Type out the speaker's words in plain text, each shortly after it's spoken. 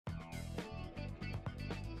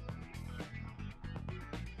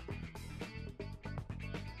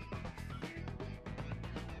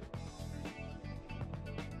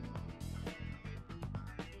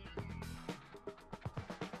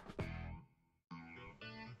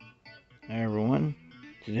Hi everyone,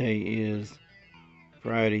 today is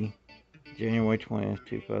Friday, January 20th,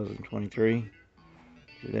 2023.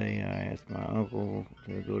 Today I asked my uncle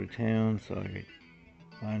to go to town so I could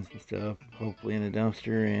find some stuff, hopefully in the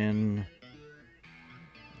dumpster, and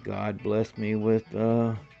God blessed me with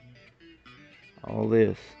all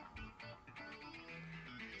this.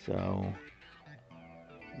 So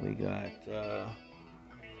we got a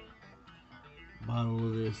bottle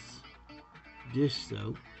of this dish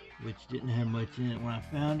soap, which didn't have much in it when I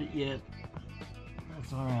found it yet.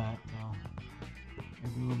 That's alright,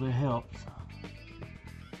 every little bit helps.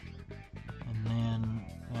 And then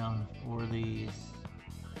found 4 of these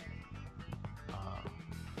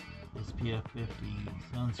SPF 50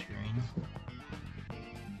 sunscreens,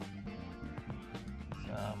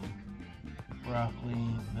 some broccoli,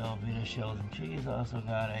 Velveeta shells and cheese. I also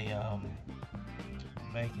got a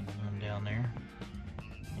bacon one down there,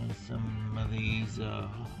 and some of these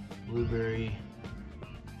blueberry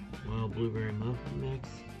muffin mix,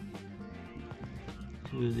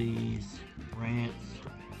 2 of these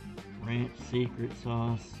ranch secret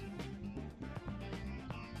sauce,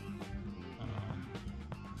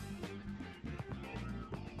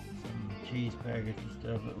 some cheese packets and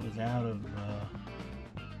stuff that was out of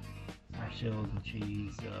shells and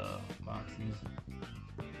cheese boxes,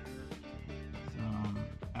 some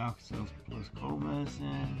Alka-Seltz plus cold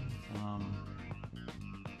medicine, some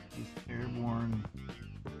just airborne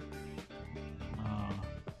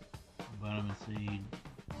vitamin C,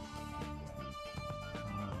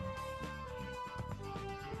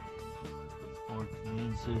 sports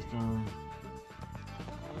immune system.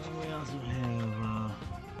 And we also have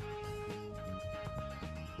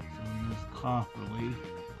some of this cough relief,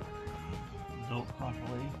 adult cough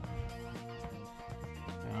relief.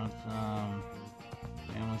 Found some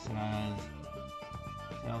family size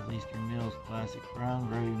Southeastern Mills classic brown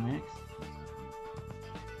gravy mix,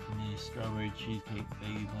 and these strawberry cheesecake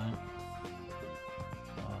baby bunts.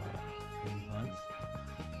 And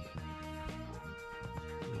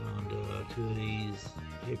 2 of these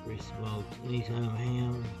hickory smoked anytime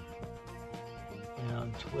ham, and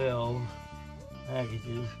 12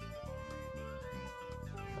 packages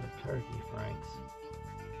of turkey franks,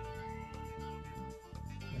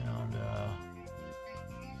 and a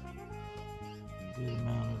good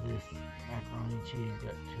amount of this macaroni and cheese.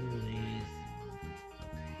 Got 2 of these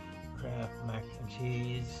Kraft mac and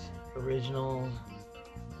cheese originals,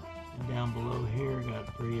 and down below here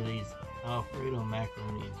got 3 of these Alfredo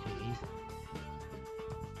macaroni and cheese,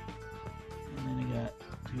 and then I got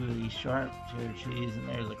 2 of these sharp cheddar cheese, and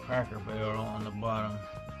there's a Cracker Barrel on the bottom,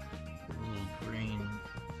 a little green,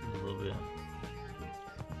 a little bit.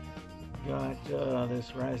 Got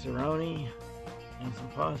this rice-a-roni and some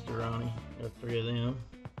pasta-roni. Got 3 of them.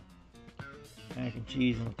 Mac and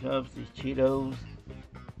cheese in cups, these Cheetos.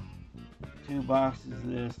 2 boxes of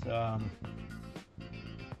this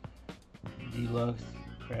deluxe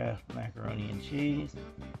Kraft macaroni and cheese.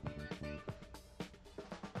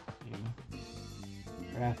 2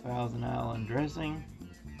 Kraft Thousand Island dressing.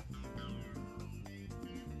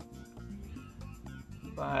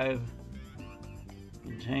 5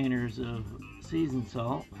 containers of seasoned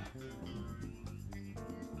salt.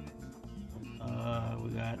 We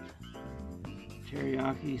got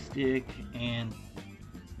teriyaki stick and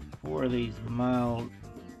 4 of these mild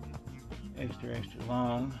extra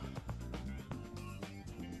long.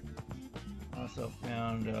 Also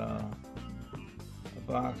found a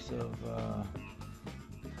box of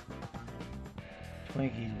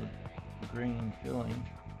Twinkies with green filling.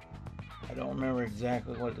 I don't remember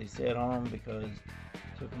exactly what they said on them because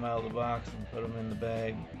I took them out of the box and put them in the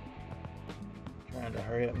bag, trying to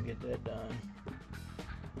hurry up and get that done.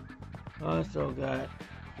 Also got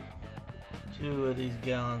 2 of these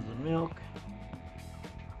gallons of milk,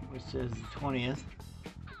 which says the 20th,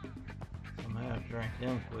 so I'm gonna have to drink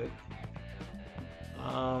them quick.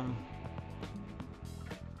 I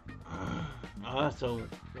also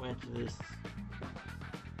went to this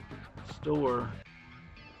store,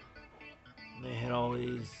 and they had all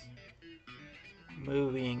these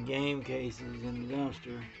movie and game cases in the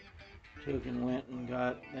dumpster. Took and went and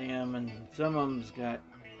got them, and some of them's got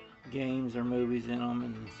games or movies in them,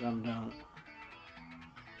 and some don't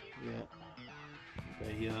yet.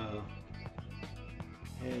 They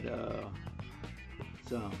had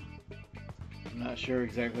some. I'm not sure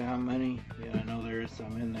exactly how many. Yeah, I know there is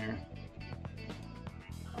some in there.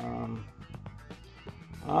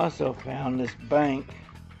 I also found this bank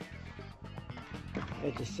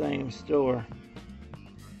at the same store.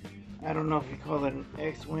 I don't know if you call it an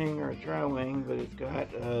X-wing or a tri-wing, but it's got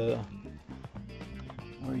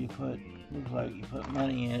where you put Looks like you put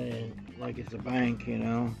money in it like it's a bank, you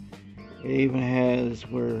know. It even has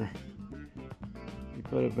where you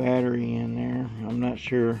put a battery in there. I'm not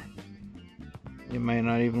sure. It may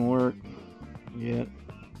not even work yet.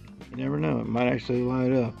 You never know. It might actually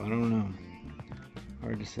light up. I don't know.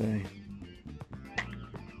 Hard to say.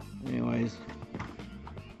 Anyways.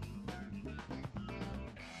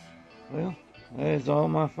 Well, that is all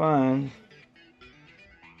my finds.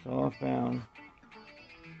 That's all I found.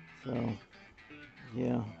 So,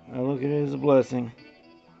 yeah, I look at it as a blessing.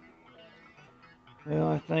 Well,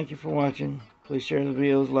 I thank you for watching. Please share the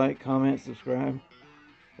videos, like, comment, subscribe.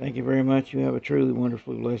 Thank you very much. You have a truly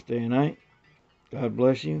wonderfully blessed day and night. God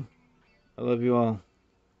bless you. I love you all.